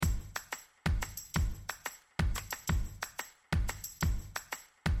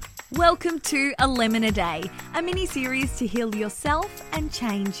Welcome to A Lemon a Day, a mini-series to heal yourself and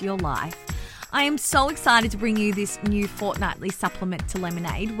change your life. I am so excited to bring you this new fortnightly supplement to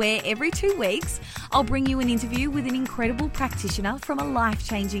Lemonade, where every 2 weeks I'll bring you an interview with an incredible practitioner from a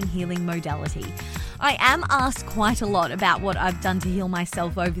life-changing healing modality. I am asked quite a lot about what I've done to heal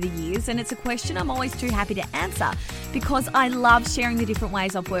myself over the years, and it's a question I'm always too happy to answer because I love sharing the different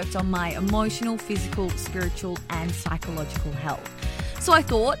ways I've worked on my emotional, physical, spiritual, and psychological health. So I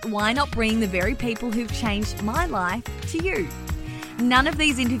thought, why not bring the very people who've changed my life to you? None of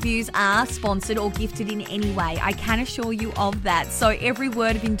these interviews are sponsored or gifted in any way. I can assure you of that. So every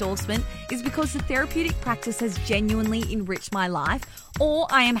word of endorsement is because the therapeutic practice has genuinely enriched my life, or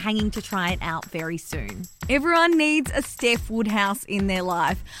I am hanging to try it out very soon. Everyone needs a Steph Woodhouse in their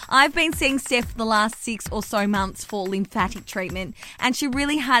life. I've been seeing Steph for the last 6 or so months for lymphatic treatment, and she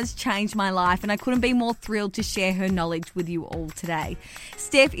really has changed my life, and I couldn't be more thrilled to share her knowledge with you all today.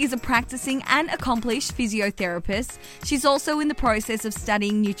 Steph is a practicing and accomplished physiotherapist. She's also in the process of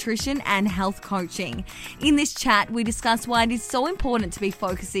studying nutrition and health coaching. In this chat, we discuss why it is so important to be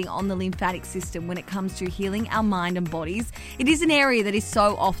focusing on the lymphatic system when it comes to healing our mind and bodies. It is an area that is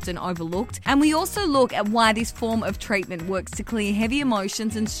so often overlooked, and we also look at why this form of treatment works to clear heavy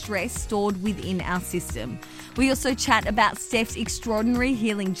emotions and stress stored within our system. We also chat about Steph's extraordinary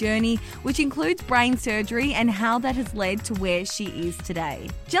healing journey, which includes brain surgery and how that has led to where she is today.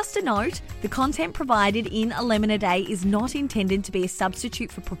 Just a note, the content provided in A Lemon a Day is not intended to be a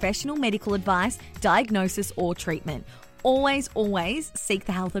substitute for professional medical advice, diagnosis, or treatment. Always seek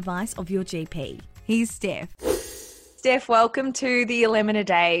the health advice of your GP. Here's Steph. Steph, welcome to the A Lemon a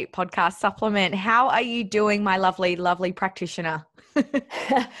Day podcast supplement. How are you doing, my lovely, lovely practitioner?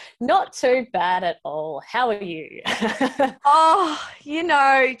 Not too bad at all. How are you?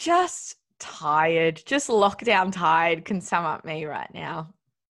 Just tired. Just lockdown tired can sum up me right now.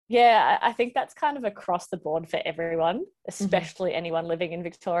 Yeah, I think that's kind of across the board for everyone, especially anyone living in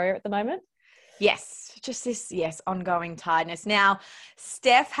Victoria at the moment. Yes, just this, ongoing tiredness. Now,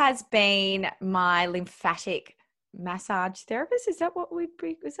 Steph has been my lymphatic massage therapist. Is that what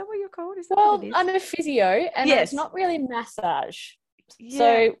you're called? Well, I'm a physio and it's not really massage. Yeah.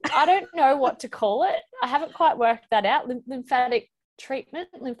 So I don't know what to call it. I haven't quite worked that out. Lymphatic treatment,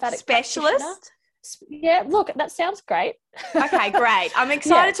 lymphatic specialist. Yeah, look, that sounds great. Okay, great. I'm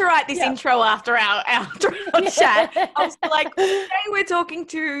excited to write this intro after our chat. I was like, today we're talking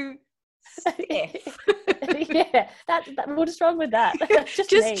to Steph. What is wrong with that?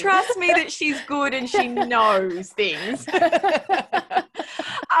 Just trust me that she's good and she knows things.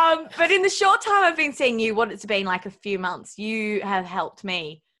 But in the short time I've been seeing you, what it's been like a few months, you have helped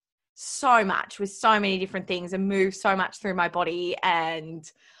me so much with so many different things and moved so much through my body. And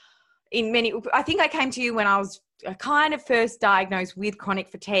I think I came to you when I was kind of first diagnosed with chronic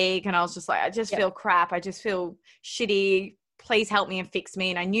fatigue, and I was just like, I just feel crap. I just feel shitty. Please help me and fix me.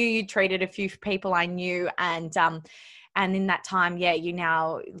 And I knew you'd treated a few people I knew. And in that time, you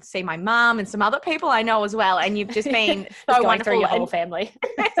now see my mum and some other people I know as well. And you've just been so wonderful. Through your whole family.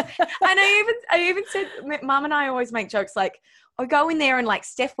 And I even said, Mum and I always make jokes like, I go in there and like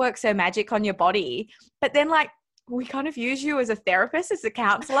Steph works her magic on your body. But then like, we kind of use you as a therapist, as a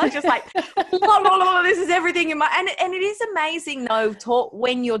counselor, just like, this is everything in my, and it is amazing though,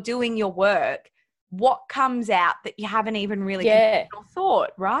 when you're doing your work, what comes out that you haven't even really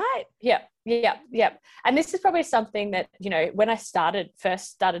thought, right? Yeah. And this is probably something that, when I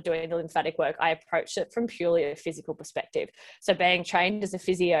first started doing the lymphatic work, I approached it from purely a physical perspective. So being trained as a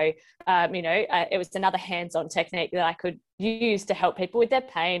physio, it was another hands-on technique that I could use to help people with their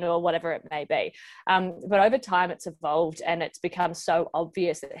pain or whatever it may be. But over time it's evolved and it's become so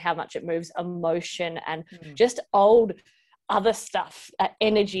obvious how much it moves emotion and just old other stuff,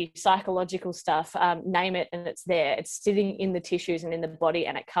 energy, psychological stuff, name it, and it's there. It's sitting in the tissues and in the body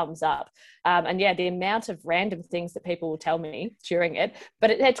and it comes up. The amount of random things that people will tell me during it,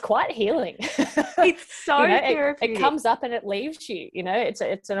 but it's quite healing. It's so therapeutic. It comes up and it leaves you,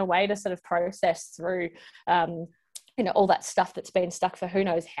 it's in a way to sort of process through all that stuff that's been stuck for who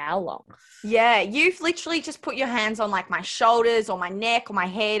knows how long. Yeah, you've literally just put your hands on like my shoulders or my neck or my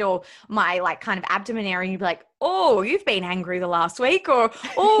head or my like kind of abdomen area and you'd be like, oh, you've been angry the last week, or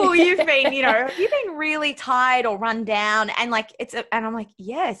oh, you've been, you've been really tired or run down. And like and I'm like,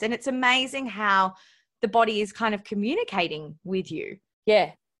 yes. And it's amazing how the body is kind of communicating with you.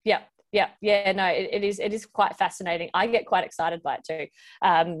 Yeah. Yeah, no, it is quite fascinating. I get quite excited by it too.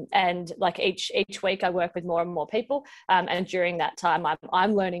 And like each week I work with more and more people. And during that time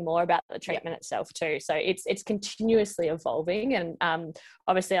I'm learning more about the treatment itself too. So it's continuously evolving. And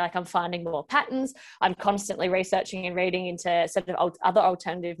obviously, like, I'm finding more patterns. I'm constantly researching and reading into sort of other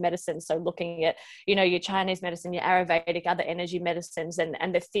alternative medicines. So looking at, your Chinese medicine, your Ayurvedic, other energy medicines,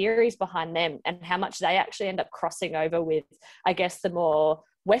 and the theories behind them, and how much they actually end up crossing over with, I guess, the more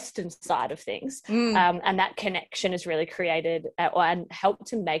Western side of things. And that connection has really created and helped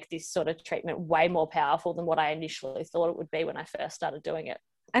to make this sort of treatment way more powerful than what I initially thought it would be when I first started doing it.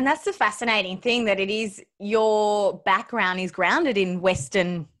 And that's the fascinating thing, that it is, your background is grounded in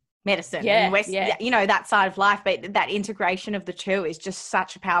Western medicine, that side of life, but that integration of the two is just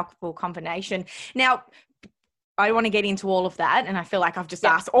such a powerful combination. Now, I want to get into all of that, and I feel like I've just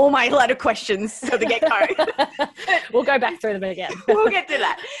asked all my lot of questions at the get-go. We'll go back through them again. We'll get to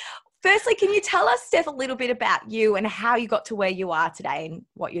that. Firstly, can you tell us, Steph, a little bit about you and how you got to where you are today and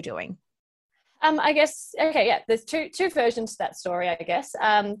what you're doing? I guess, there's two versions to that story, I guess.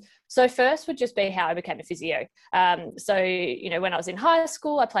 So first would just be how I became a physio. So, when I was in high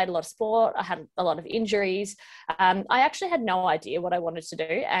school, I played a lot of sport. I had a lot of injuries. I actually had no idea what I wanted to do.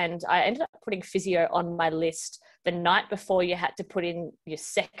 And I ended up putting physio on my list the night before you had to put in your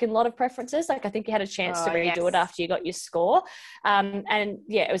second lot of preferences. Like, I think you had a chance to redo it after you got your score.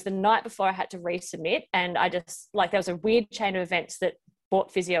 It was the night before I had to resubmit. And I just, like, there was a weird chain of events that brought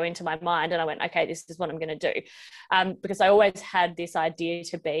physio into my mind, and I went, okay, this is what I'm going to do. Because I always had this idea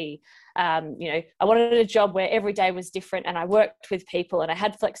to be, I wanted a job where every day was different, and I worked with people, and I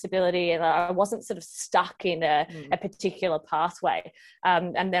had flexibility, and I wasn't sort of stuck in a particular pathway.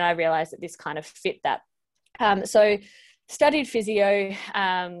 And then I realized that this kind of fit that. So studied physio,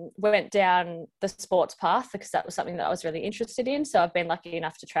 went down the sports path because that was something that I was really interested in. So I've been lucky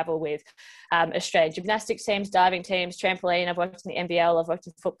enough to travel with Australian gymnastics teams, diving teams, trampoline. I've worked in the NBL, I've worked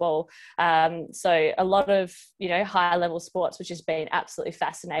in football. So a lot of, higher level sports, which has been absolutely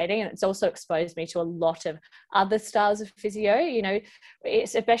fascinating. And it's also exposed me to a lot of other styles of physio,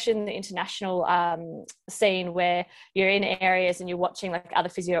 it's especially in the international scene where you're in areas and you're watching like other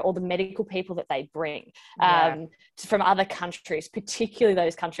physio, all the medical people that they bring from other countries, particularly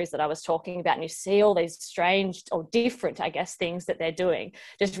those countries that I was talking about, and you see all these strange or different, I guess, things that they're doing,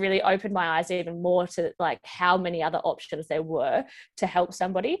 just really opened my eyes even more to like how many other options there were to help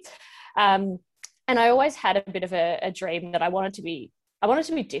somebody. And I always had a bit of a dream that I wanted to be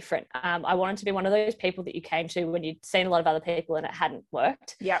different. I wanted to be one of those people that you came to when you'd seen a lot of other people and it hadn't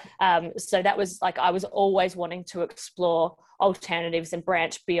worked. So that was like, I was always wanting to explore alternatives and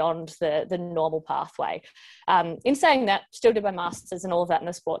branch beyond the normal pathway. In saying that, still did my masters and all of that in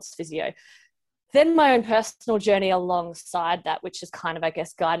the sports physio. Then my own personal journey alongside that, which has kind of, I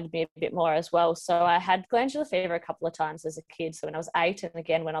guess, guided me a bit more as well. So I had glandular fever a couple of times as a kid. So when I was 8 and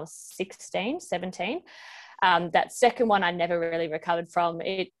again when I was 17. That second one I never really recovered from.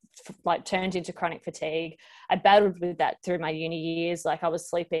 It like turned into chronic fatigue. I battled with that through my uni years. Like I was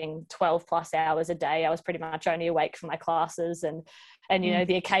sleeping 12 plus hours a day. I was pretty much only awake for my classes and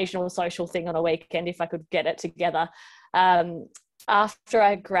the occasional social thing on a weekend if I could get it together. After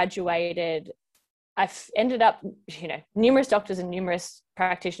I graduated, I've ended up, numerous doctors and numerous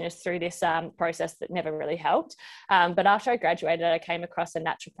practitioners through this process that never really helped. But after I graduated, I came across a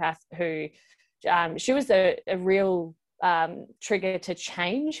naturopath who she was a real trigger to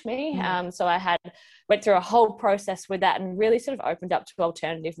change me. So I went through a whole process with that and really sort of opened up to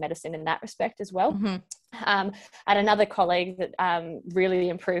alternative medicine in that respect as well. And another colleague that really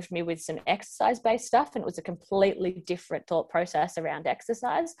improved me with some exercise-based stuff, and it was a completely different thought process around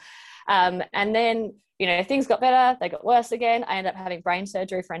exercise. And then, things got better, they got worse again. I ended up having brain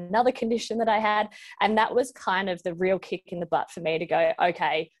surgery for another condition that I had. And that was kind of the real kick in the butt for me to go,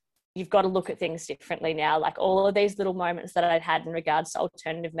 okay, you've got to look at things differently now. Like all of these little moments that I'd had in regards to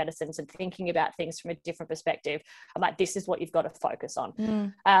alternative medicines and thinking about things from a different perspective, I'm like, this is what you've got to focus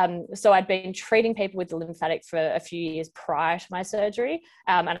on. So I'd been treating people with the lymphatic for a few years prior to my surgery.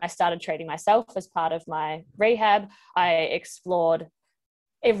 And I started treating myself as part of my rehab. I explored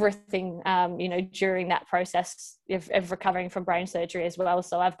everything, during that process of recovering from brain surgery as well.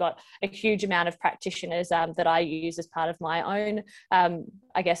 So I've got a huge amount of practitioners that I use as part of my own,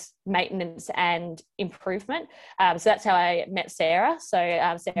 maintenance and improvement. So that's how I met Sarah. So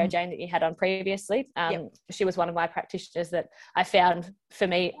Sarah Jane that you had on previously, she was one of my practitioners that I found for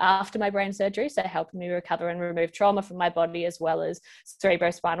me after my brain surgery. So helping me recover and remove trauma from my body, as well as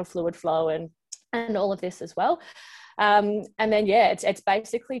cerebrospinal fluid flow and all of this as well. And then, yeah, it's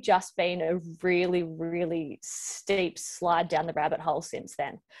basically just been a really, really steep slide down the rabbit hole since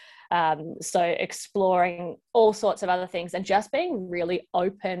then. So exploring all sorts of other things and just being really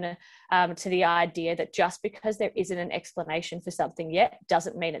open to the idea that just because there isn't an explanation for something yet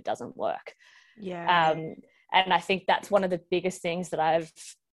doesn't mean it doesn't work. Yeah. And I think that's one of the biggest things that I've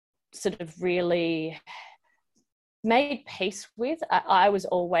sort of really made peace with. I was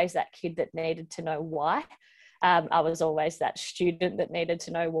always that kid that needed to know why. I was always that student that needed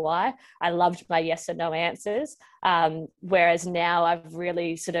to know why. I loved my yes and no answers. Whereas now I've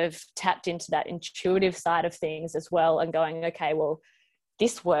really sort of tapped into that intuitive side of things as well and going, okay, well,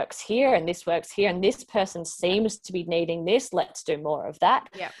 this works here and this works here and this person seems to be needing this. Let's do more of that.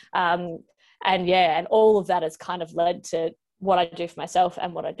 Yeah. And all of that has kind of led to what I do for myself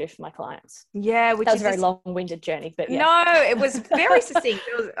and what I do for my clients. Yeah, which that was is a very long-winded journey, but yeah. No, it was very succinct.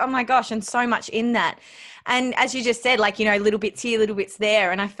 It was, oh my gosh, and so much in that. And as you just said, like, you know, little bits here, little bits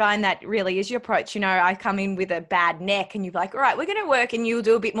there. And I find that really is your approach. You know, I come in with a bad neck and you're like, all right, we're going to work, and you'll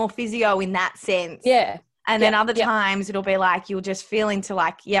do a bit more physio in that sense. Yeah. And then other times it'll be like, you'll just feel into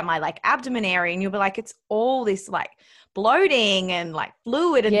like, my like abdomen area, and you'll be like, it's all this like bloating and like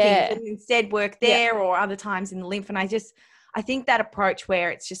fluid and things, and instead work there, or other times in the lymph. And I think that approach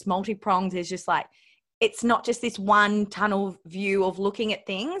where it's just multi-pronged is just like, it's not just this one tunnel view of looking at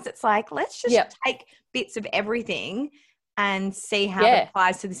things. It's like, let's just take bits of everything and see how it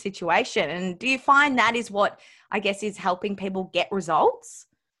applies to the situation. And do you find that is what I guess is helping people get results?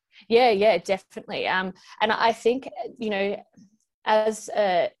 Yeah, definitely. And I think, you know, as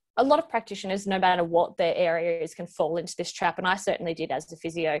a lot of practitioners, no matter what their area is, can fall into this trap. And I certainly did as a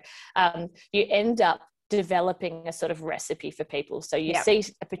physio. You end up developing a sort of recipe for people. So you see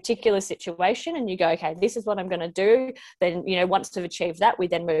a particular situation and you go, okay, this is what I'm going to do. Then, you know, once we've achieved that, we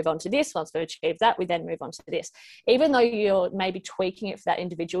then move on to this. Once we've achieved that, we then move on to this. Even though you're maybe tweaking it for that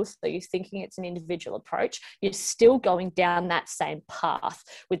individual, so you're thinking it's an individual approach, you're still going down that same path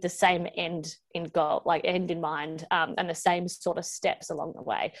with the same end in goal, like end in mind, and the same sort of steps along the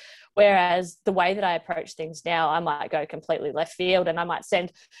way. Whereas the way that I approach things now, I might go completely left field, and I might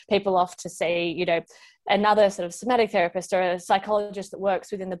send people off to see, you know, another sort of somatic therapist or a psychologist that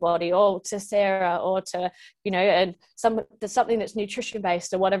works within the body, or to Sarah, or to, you know, and something that's nutrition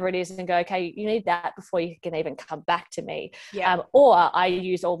based or whatever it is, and go, okay, you need that before you can even come back to me. Or I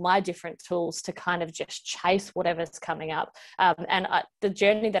use all my different tools to kind of just chase whatever's coming up. The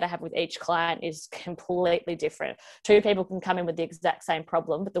journey that I have with each client is completely different. Two people can come in with the exact same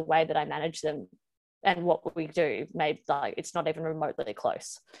problem, but the way that I manage them and what we do, maybe like it's not even remotely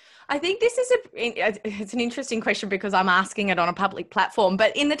close. I think this is it's an interesting question because I'm asking it on a public platform,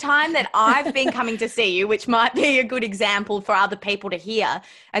 but in the time that I've been coming to see you, which might be a good example for other people to hear,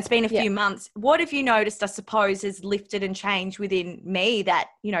 it's been a few months. What have you noticed, I suppose, has lifted and changed within me that,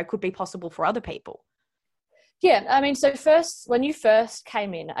 you know, could be possible for other people? Yeah, I mean, so when you first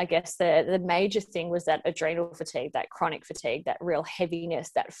came in, I guess the major thing was that adrenal fatigue, that chronic fatigue, that real heaviness,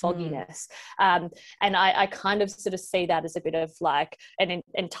 that fogginess. And I kind of sort of see that as a bit of like an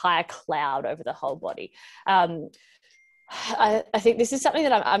entire cloud over the whole body. I think this is something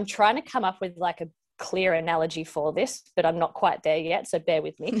that I'm trying to come up with like a clear analogy for this, but I'm not quite there yet, so bear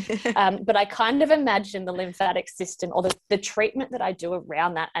with me. But I kind of imagine the lymphatic system, or the treatment that I do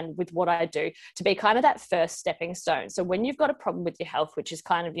around that and with what I do, to be kind of that first stepping stone. So when you've got a problem with your health, which is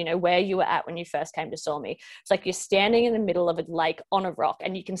kind of, you know, where you were at when you first came to saw me, it's like you're standing in the middle of a lake on a rock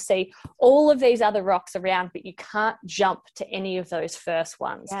and you can see all of these other rocks around, but you can't jump to any of those first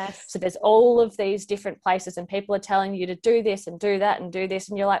ones. So there's all of these different places and people are telling you to do this and do that and do this,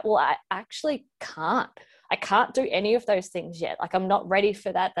 and you're like, well, I actually I can't do any of those things yet. Like, I'm not ready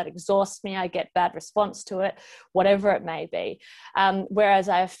for that. That exhausts me. I get bad response to it, whatever it may be. Whereas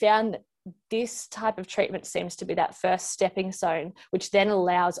I have found that this type of treatment seems to be that first stepping stone, which then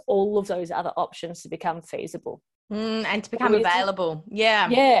allows all of those other options to become feasible. And to become available.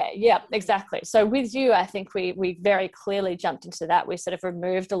 Yeah, exactly. So with you, I think we very clearly jumped into that. We sort of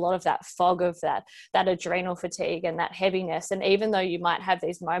removed a lot of that fog of that adrenal fatigue and that heaviness. And even though you might have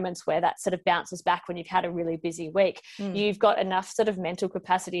these moments where that sort of bounces back when you've had a really busy week, you've got enough sort of mental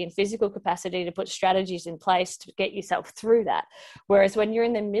capacity and physical capacity to put strategies in place to get yourself through that. Whereas when you're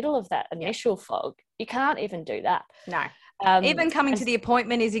in the middle of that initial fog, you can't even do that. No. Even coming to the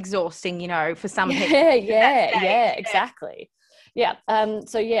appointment is exhausting, you know, for some people. Yeah, exactly. Yeah.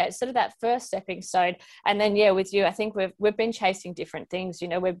 So yeah, it's sort of that first stepping stone. And then yeah, with you, I think we've been chasing different things. You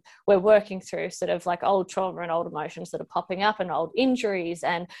know, we're working through sort of like old trauma and old emotions that are popping up and old injuries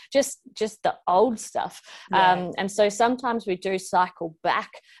and just the old stuff. Yeah. And so sometimes we do cycle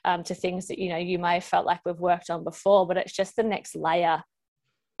back to things that, you know, you may have felt like we've worked on before, but it's just the next layer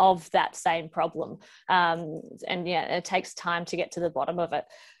of that same problem. And yeah, it takes time to get to the bottom of it.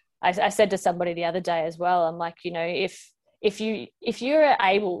 I said to somebody the other day as well, I'm like, you know, if you're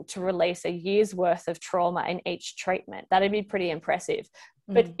able to release a year's worth of trauma in each treatment, that'd be pretty impressive.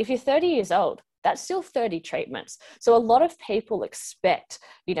 But if you're 30 years old, that's still 30 treatments. So a lot of people expect,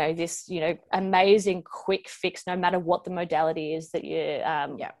 you know, this, you know, amazing quick fix, no matter what the modality is that you're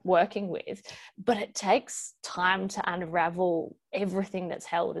working with. But it takes time to unravel everything that's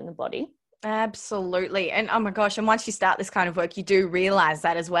held in the body. Absolutely. And oh my gosh, and once you start this kind of work, you do realize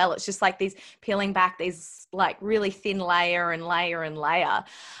that as well. It's just like these peeling back these like really thin layer and layer and layer.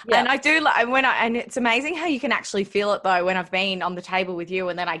 Yep. And I do like and it's amazing how you can actually feel it though when I've been on the table with you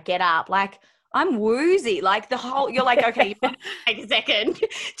and then I get up, like I'm woozy, like the whole, you're like, okay, you want to take a second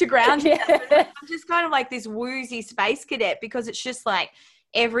to ground yourself. I'm just kind of like this woozy space cadet because it's just like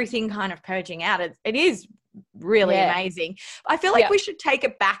everything kind of purging out. It is really amazing. I feel like we should take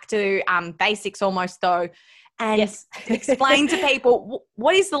it back to basics almost though, and explain to people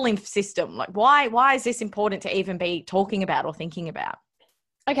what is the lymph system? Like why is this important to even be talking about or thinking about?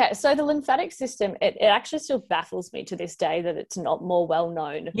 Okay, so the lymphatic system, it actually still baffles me to this day that it's not more well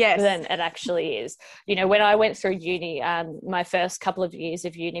known than it actually is. You know, when I went through uni, my first couple of years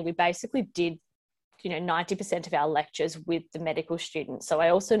of uni, we basically did, you know, 90% of our lectures with the medical students. So I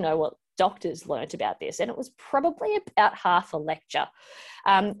also know what doctors learnt about this, and it was probably about half a lecture.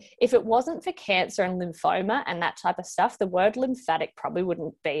 If it wasn't for cancer and lymphoma and that type of stuff, the word lymphatic probably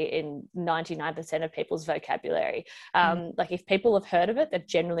wouldn't be in 99% of people's vocabulary. Like if people have heard of it, they've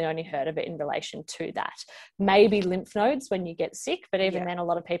generally only heard of it in relation to that. Maybe lymph nodes when you get sick, but even then a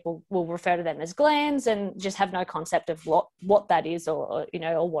lot of people will refer to them as glands and just have no concept of what that is or you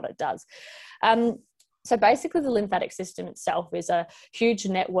know, or what it does. So basically the lymphatic system itself is a huge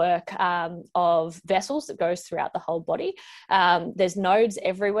network of vessels that goes throughout the whole body. There's nodes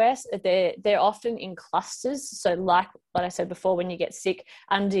everywhere. They're often in clusters. So like what I said before, when you get sick,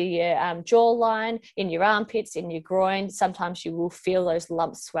 under your jawline, in your armpits, in your groin, sometimes you will feel those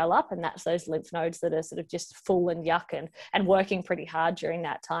lumps swell up, and that's those lymph nodes that are sort of just full and yuck and working pretty hard during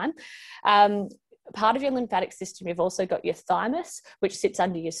that time. Part of your lymphatic system, you've also got your thymus, which sits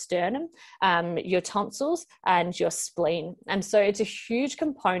under your sternum, your tonsils, and your spleen. And so it's a huge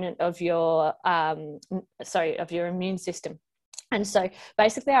component of your immune system. And so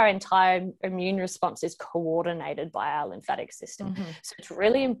basically our entire immune response is coordinated by our lymphatic system. So it's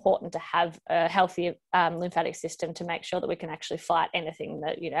really important to have a healthy lymphatic system to make sure that we can actually fight anything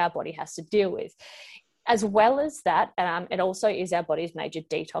that, you know, our body has to deal with. As well as that, it also is our body's major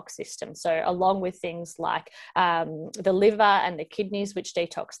detox system. So along with things like the liver and the kidneys, which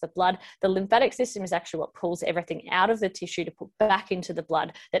detox the blood, the lymphatic system is actually what pulls everything out of the tissue to put back into the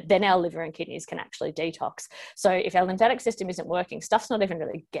blood that then our liver and kidneys can actually detox. So if our lymphatic system isn't working, stuff's not even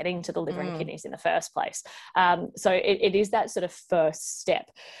really getting to the liver and kidneys in the first place. So it is that sort of first step.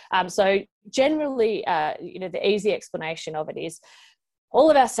 So generally, you know, the easy explanation of it is all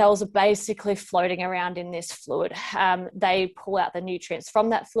of our cells are basically floating around in this fluid. They pull out the nutrients from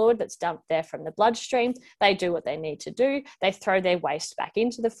that fluid that's dumped there from the bloodstream. They do what they need to do. They throw their waste back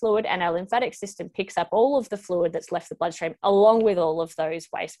into the fluid, and our lymphatic system picks up all of the fluid that's left the bloodstream along with all of those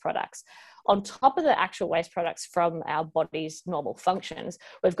waste products. On top of the actual waste products from our body's normal functions,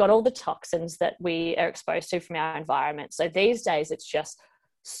 we've got all the toxins that we are exposed to from our environment. So these days it's just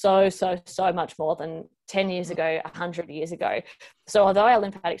so much more than 10 years ago, 100 years ago. So although our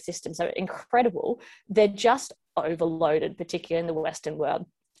lymphatic systems are incredible, they're just overloaded, particularly in the Western world.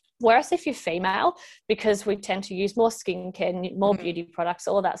 Whereas if you're female, because we tend to use more skincare, more beauty products,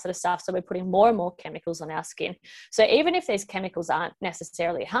 all that sort of stuff, so we're putting more and more chemicals on our skin. So even if these chemicals aren't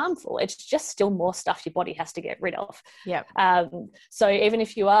necessarily harmful, it's just still more stuff your body has to get rid of. So even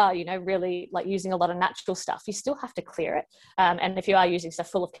if you are, you know, really like using a lot of natural stuff, you still have to clear it. And if you are using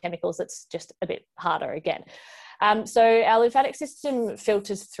stuff full of chemicals, it's just a bit harder again. So our lymphatic system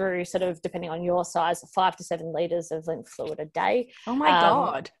filters through, sort of depending on your size, 5 to 7 liters of lymph fluid a day. Oh my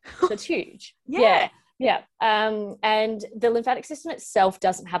God. So it's huge. Yeah. And the lymphatic system itself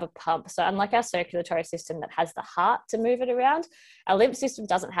doesn't have a pump. So unlike our circulatory system that has the heart to move it around, our lymph system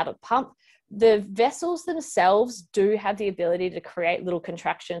doesn't have a pump. The vessels themselves do have the ability to create little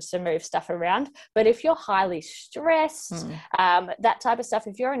contractions to move stuff around. But if you're highly stressed, that type of stuff,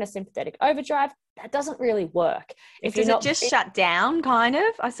 if you're in a sympathetic overdrive, that doesn't really work. Does it just shut down, kind of,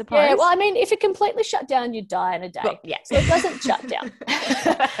 I suppose? Yeah, well, I mean, if it completely shut down, you'd die in a day. Well, yeah. So it doesn't shut down.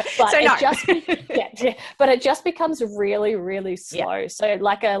 But So no. but it just becomes really, really slow. Yeah. So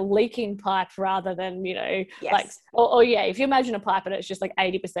like a leaking pipe rather than, Yes. like, or yeah, if you imagine a pipe and it's just like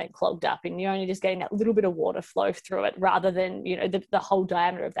 80% clogged up and you're only just getting that little bit of water flow through it rather than, the whole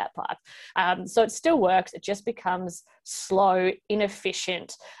diameter of that pipe. So it still works. It just becomes slow,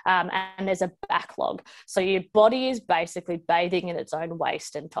 inefficient, and there's a backlog. So your body is basically bathing in its own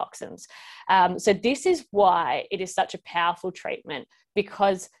waste and toxins. So this is why it is such a powerful treatment,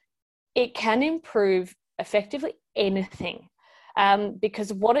 because it can improve effectively anything.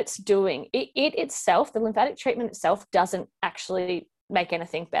 Because what it's doing, it itself, the lymphatic treatment itself, doesn't actually make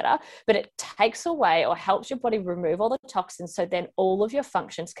anything better, but it takes away or helps your body remove all the toxins, so then all of your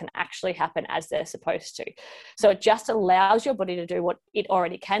functions can actually happen as they're supposed to. So it just allows your body to do what it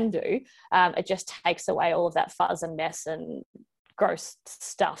already can do. It just takes away all of that fuzz and mess and gross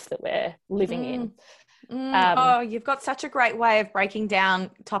stuff that we're living in. You've got such a great way of breaking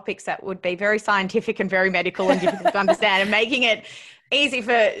down topics that would be very scientific and very medical and difficult to understand, and making it easy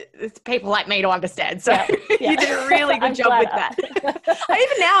for people like me to understand. So you did a really good job with that.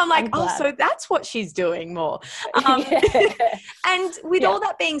 Even now I'm like, so that's what she's doing more. And with all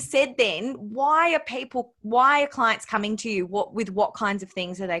that being said, then why are clients coming to you? With what kinds of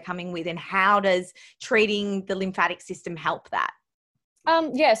things are they coming with, and how does treating the lymphatic system help that?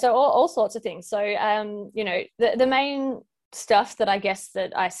 So all sorts of things. So, the main stuff that I guess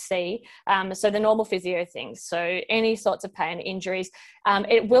that I see, so the normal physio things, so any sorts of pain, injuries,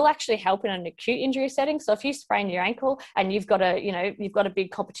 it will actually help in an acute injury setting. So if you sprain your ankle and you've got a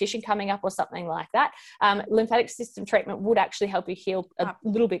big competition coming up or something like that, lymphatic system treatment would actually help you heal a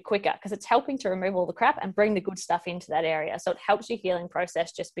little bit quicker, because it's helping to remove all the crap and bring the good stuff into that area. So it helps your healing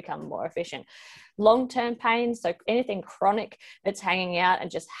process just become more efficient. Long-term pain, so anything chronic that's hanging out and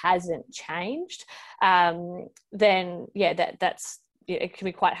just hasn't changed, then that's it can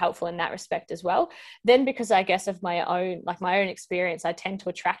be quite helpful in that respect as well. Then, because I guess of my own experience, I tend to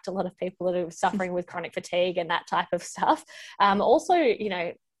attract a lot of people that are suffering with chronic fatigue and that type of stuff. Also,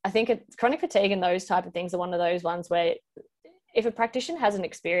 I think chronic fatigue and those type of things are one of those ones where if a practitioner hasn't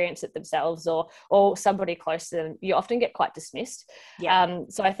experienced it themselves or somebody close to them, you often get quite dismissed.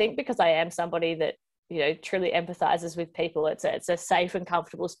 So I think because I am somebody that truly empathizes with people, it's a safe and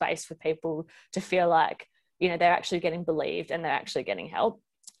comfortable space for people to feel like they're actually getting believed and they're actually getting help.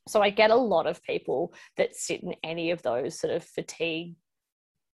 So I get a lot of people that sit in any of those sort of fatigue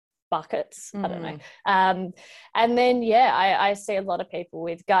buckets. I don't know. And then, I see a lot of people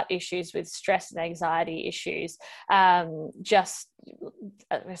with gut issues, with stress and anxiety issues. Just,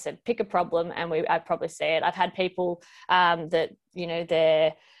 as I said, pick a problem and I probably see it. I've had people that,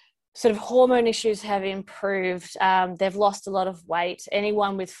 their sort of hormone issues have improved. They've lost a lot of weight.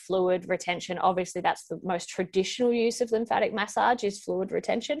 Anyone with fluid retention, obviously that's the most traditional use of lymphatic massage is fluid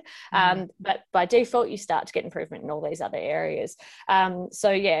retention. But by default, you start to get improvement in all these other areas.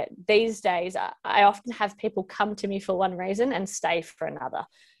 These days, I often have people come to me for one reason and stay for another.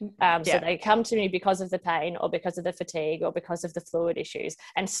 So they come to me because of the pain or because of the fatigue or because of the fluid issues,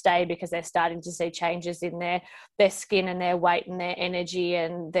 and stay because they're starting to see changes in their skin and their weight and their energy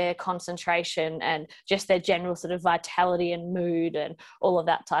and their concentration and just their general sort of vitality and mood and all of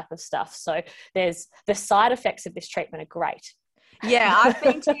that type of stuff. So there's the side effects of this treatment are great. I've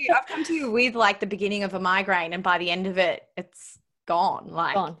come to you with like the beginning of a migraine, and by the end of it, it's gone.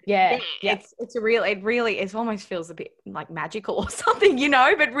 It almost feels a bit like magical or something,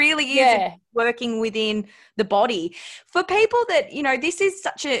 but really is working within the body. For people that, this is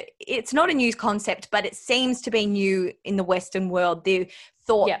it's not a new concept, but it seems to be new in the Western world. The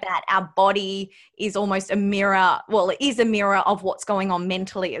thought that our body is almost a mirror. Well, it is a mirror of what's going on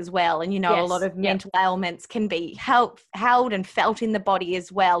mentally as well. And, a lot of mental ailments can be held and felt in the body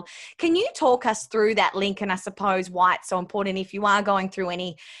as well. Can you talk us through that link, and I suppose why it's so important if you are going through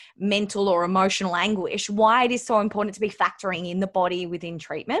any mental or emotional anguish, why it is so important to be factoring in the body within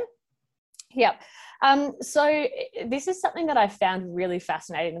treatment? Yep. So this is something that I found really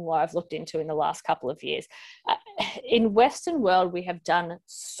fascinating and what I've looked into in the last couple of years. In Western world, we have done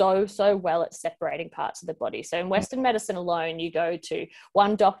so well at separating parts of the body. So in Western medicine alone, you go to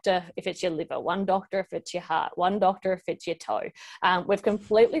one doctor if it's your liver, one doctor if it's your heart, one doctor if it's your toe. We've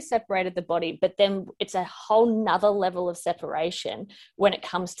completely separated the body, but then it's a whole nother level of separation when it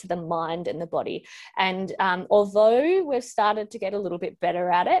comes to the mind and the body. And although we've started to get a little bit better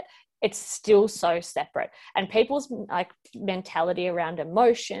at it, it's still so separate. And people's like mentality around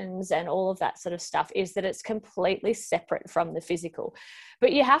emotions and all of that sort of stuff is that it's completely separate from the physical.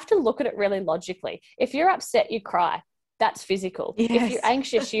 But you have to look at it really logically. If you're upset, you cry. That's physical. Yes. If you're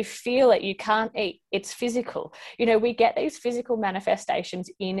anxious, you feel it, you can't eat, it's physical. You know, we get these physical manifestations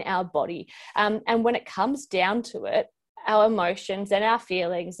in our body. And when it comes down to it, our emotions and our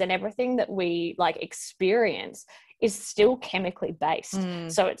feelings and everything that we like experience is still chemically based.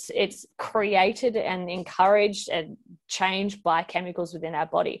 So it's created and encouraged and changed by chemicals within our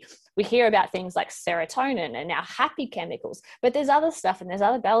body. We hear about things like serotonin and our happy chemicals, but there's other stuff and there's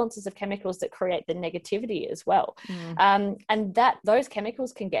other balances of chemicals that create the negativity as well. And that those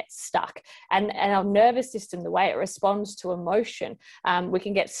chemicals can get stuck. And our nervous system, the way it responds to emotion, we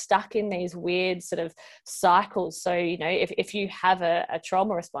can get stuck in these weird sort of cycles. So, you know, if you have a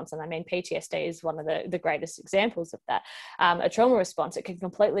trauma response, and I mean, PTSD is one of the greatest examples of that, a trauma response, it can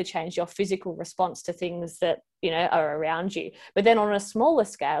completely change your physical response to things that, you know, are around you. But then on a smaller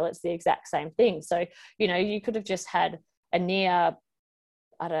scale, it's the exact same thing. So, you know, you could have just had a near,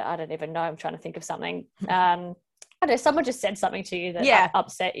 I don't even know, I'm trying to think of something. I don't know, someone just said something to you that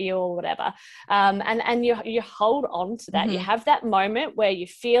upset you or whatever. And you hold on to that. You have that moment where you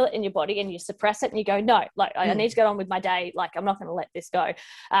feel it in your body and you suppress it and you go, no, like I need to get on with my day. Like, I'm not going to let this go,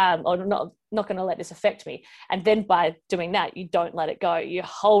 or not going to let this affect me. And then by doing that, you don't let it go. You're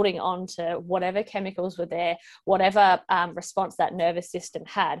holding on to whatever chemicals were there, whatever response that nervous system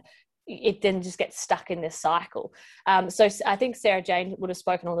had. It then just gets stuck in this cycle. So I think Sarah Jane would have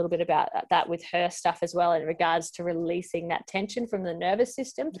spoken a little bit about that with her stuff as well, in regards to releasing that tension from the nervous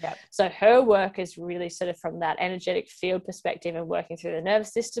system. So her work is really sort of from that energetic field perspective and working through the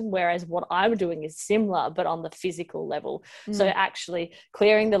nervous system, whereas what I'm doing is similar, but on the physical level. So actually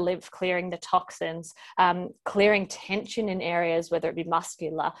clearing the lymph, clearing the toxins, clearing tension in areas, whether it be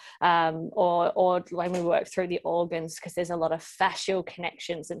muscular, or when we work through the organs, because there's a lot of fascial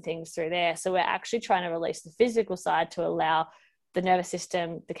connections and things through there. So we're actually trying to release the physical side to allow the nervous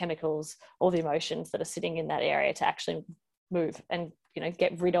system, the chemicals, all the emotions that are sitting in that area to actually move and, you know,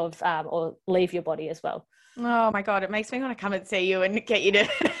 get rid of or leave your body as well. Oh my God, it makes me want to come and see you and get you to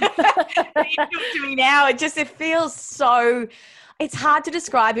talk to me now. It feels so, it's hard to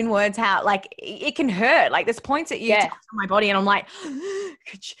describe in words how, like, it can hurt. Like, there's points that you touch on my body and I'm like,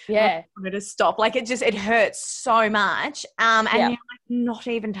 I wanted to stop. Like, it hurts so much. And you're like not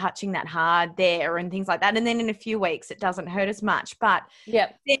even touching that hard there and things like that. And then in a few weeks, it doesn't hurt as much. But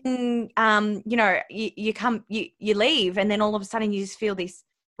then, you know, you leave and then all of a sudden you just feel this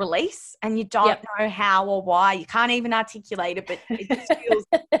release and you don't know how or why. You can't even articulate it, but it just feels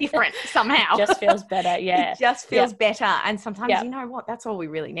different somehow. It just feels better. It just feels better. And sometimes, you know what, that's all we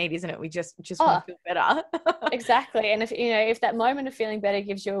really need, isn't it? We just want to feel better. Exactly. And if that moment of feeling better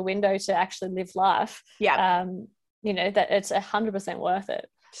gives you a window to actually live life, you know, that it's 100% worth it.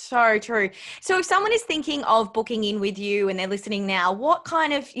 So true. So if someone is thinking of booking in with you and they're listening now, what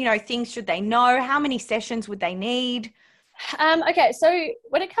kind of, you know, things should they know? How many sessions would they need? Okay, so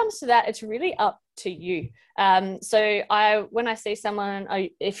when it comes to that, it's really up to you. So when I see someone,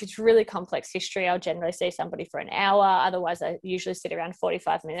 if it's really complex history, I'll generally see somebody for an hour. Otherwise, I usually sit around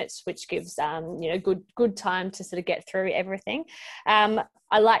 45 minutes, which gives you know, good time to sort of get through everything.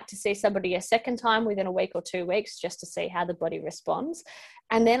 I like to see somebody a second time within a week or 2 weeks just to see how the body responds.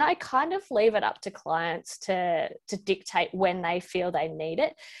 And then I kind of leave it up to clients to dictate when they feel they need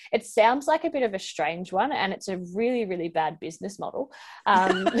it. It sounds like a bit of a strange one, and it's a really, really bad business model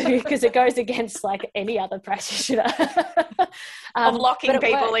because it goes against like any other practitioner. Of locking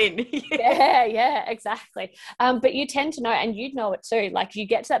people in. Yeah, exactly. But you tend to know, and you know it too, like you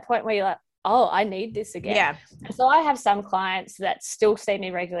get to that point where you're like, oh, I need this again. Yeah. So I have some clients that still see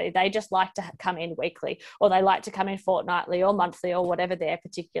me regularly. They just like to come in weekly, or they like to come in fortnightly or monthly or whatever their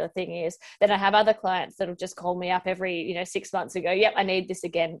particular thing is. Then I have other clients that'll just call me up every, you know, 6 months and go, yep, I need this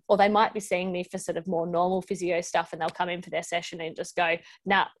again. Or they might be seeing me for sort of more normal physio stuff and they'll come in for their session and just go,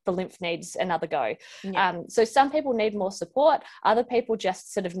 nah, the lymph needs another go. Yeah. So some people need more support. Other people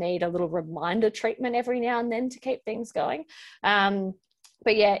just sort of need a little reminder treatment every now and then to keep things going.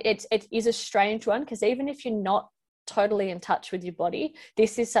 But yeah, it is a strange one, because even if you're not totally in touch with your body,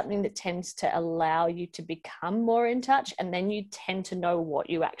 this is something that tends to allow you to become more in touch, and then you tend to know what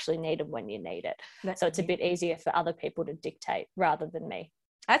you actually need and when you need it. So it's a bit easier for other people to dictate rather than me.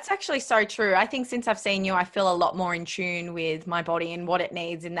 That's actually so true. I think since I've seen you, I feel a lot more in tune with my body and what it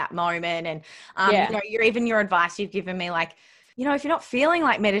needs in that moment. And you know, your advice you've given me, like, you know, if you're not feeling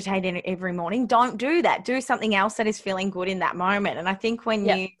like meditating every morning, don't do that. Do something else that is feeling good in that moment. And I think when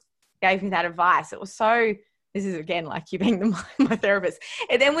you gave me that advice, it was so this is again like you being my therapist.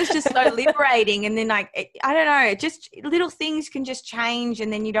 It then was just so liberating. And then like, I don't know, just little things can just change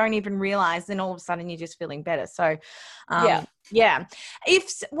and then you don't even realize, then all of a sudden you're just feeling better. So yeah.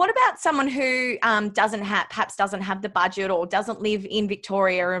 What about someone who perhaps doesn't have the budget or doesn't live in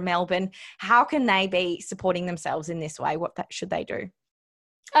Victoria or Melbourne? How can they be supporting themselves in this way? What should they do?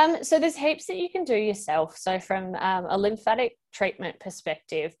 So there's heaps that you can do yourself. So from a lymphatic treatment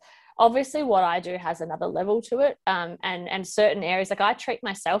perspective, obviously what I do has another level to it, and certain areas, like I treat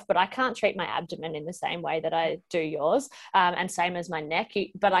myself, but I can't treat my abdomen in the same way that I do yours, and same as my neck,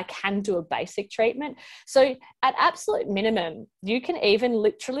 but I can do a basic treatment. So at absolute minimum, you can even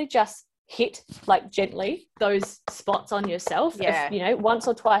literally just hit like gently those spots on yourself, once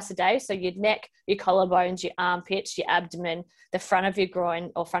or twice a day. So your neck, your collarbones, your armpits, your abdomen, the front of your groin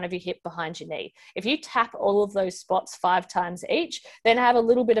or front of your hip behind your knee. If you tap all of those spots 5 times each, then have a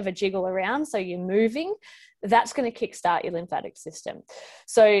little bit of a jiggle around so you're moving, that's going to kickstart your lymphatic system.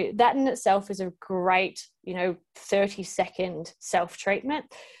 So that in itself is a great, 30-second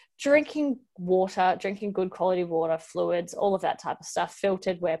self-treatment. Drinking water, drinking good quality water, fluids, all of that type of stuff,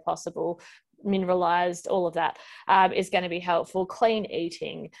 filtered where possible, mineralized, all of that is going to be helpful. Clean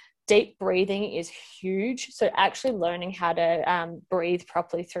eating. Deep breathing is huge. So actually learning how to breathe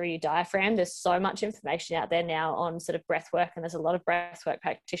properly through your diaphragm. There's so much information out there now on sort of breath work, and there's a lot of breath work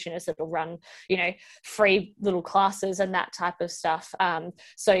practitioners that will run, free little classes and that type of stuff.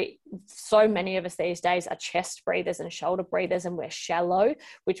 So many of us these days are chest breathers and shoulder breathers, and we're shallow,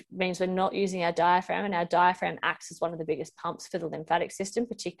 which means we're not using our diaphragm, and our diaphragm acts as one of the biggest pumps for the lymphatic system,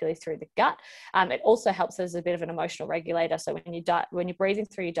 particularly through the gut. It also helps as a bit of an emotional regulator. So when you're breathing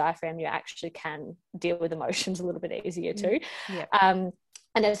through your diaphragm, you actually can deal with emotions a little bit easier too.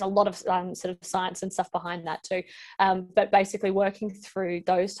 And there's a lot of sort of science and stuff behind that too. But basically working through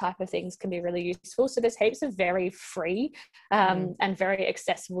those type of things can be really useful. So there's heaps of very free and very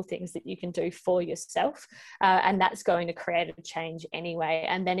accessible things that you can do for yourself. And that's going to create a change anyway.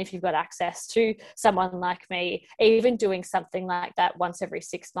 And then if you've got access to someone like me, even doing something like that once every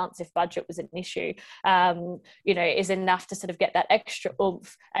 6 months, if budget was an issue, is enough to sort of get that extra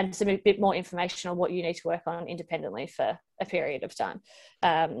oomph and some a bit more information on what you need to work on independently for a period of time.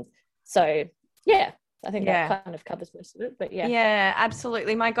 I think that kind of covers most of it, but yeah,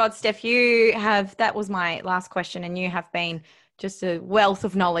 absolutely. My God, Steph, that was my last question, and you have been just a wealth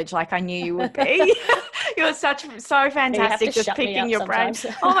of knowledge, like I knew you would be. You're so fantastic, just picking your brain.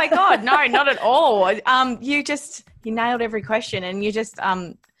 Oh my God, no, not at all. You nailed every question, and you just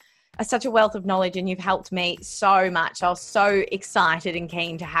are such a wealth of knowledge, and you've helped me so much. I was so excited and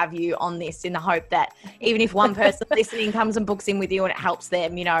keen to have you on this, in the hope that even if one person listening comes and books in with you and it helps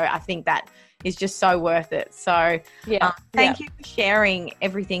them, I think that is just so worth it. So thank you for sharing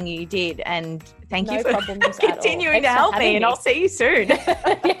everything you did, and thank you for continuing to help me, and I'll see you soon.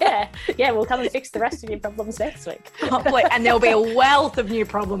 We'll come and fix the rest of your problems next week. And there'll be a wealth of new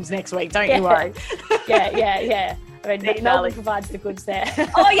problems next week, don't you worry. Yeah. I mean, Melbourne provides the goods there.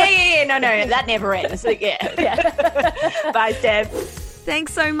 Oh, yeah. No, that never ends. Bye, Steph.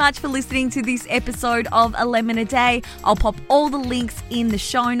 Thanks so much for listening to this episode of A Lemon a Day. I'll pop all the links in the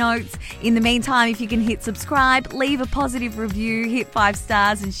show notes. In the meantime, if you can hit subscribe, leave a positive review, hit 5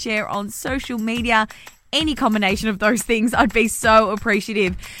 stars, and share on social media. Any combination of those things, I'd be so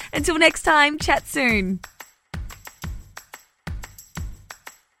appreciative. Until next time, chat soon.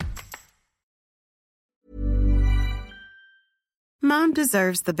 Mom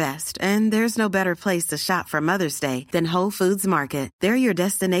deserves the best, and there's no better place to shop for Mother's Day than Whole Foods Market. They're your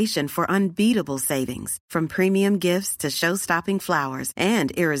destination for unbeatable savings, from premium gifts to show-stopping flowers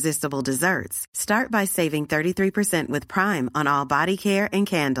and irresistible desserts. Start by saving 33% with Prime on all body care and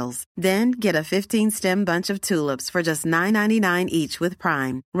candles. Then get a 15-stem bunch of tulips for just $9.99 each with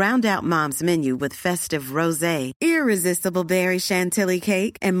Prime. Round out Mom's menu with festive rosé, irresistible berry chantilly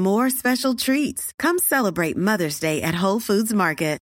cake, and more special treats. Come celebrate Mother's Day at Whole Foods Market.